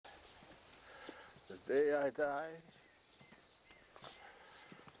day I die,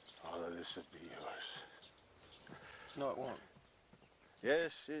 all of this will be yours. No, it won't.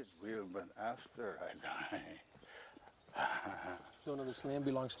 Yes, it will, but after I die. None of this land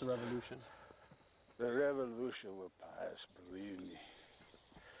belongs to the revolution. The revolution will pass, believe me.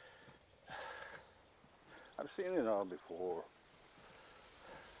 I've seen it all before.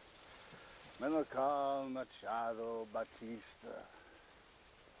 Menocal, Machado, Batista.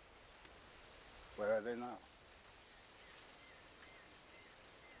 Where are they now?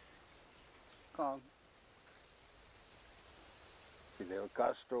 Gone. Fidel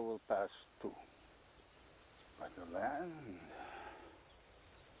Castro will pass too. But the land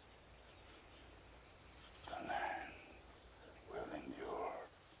will endure.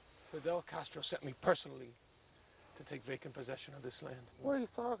 Fidel Castro sent me personally to take vacant possession of this land. What are you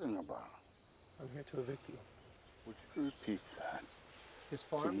talking about? I'm here to evict you. Would you repeat that? His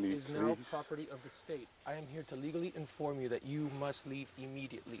farm me, is now please? property of the state. I am here to legally inform you that you must leave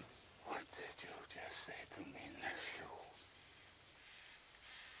immediately. What did you just say to me, nephew?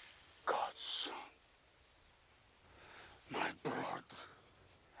 God's son. My blood.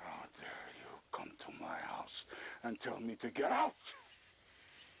 How dare you come to my house and tell me to get out?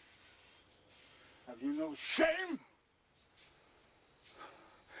 Have you no shame?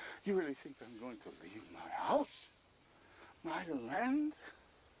 You really think I'm going to leave my house? My land?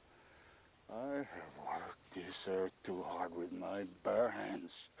 I have worked this earth too hard with my bare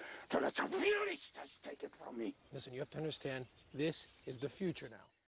hands to let some fearlistas take it from me. Listen, you have to understand, this is the future now.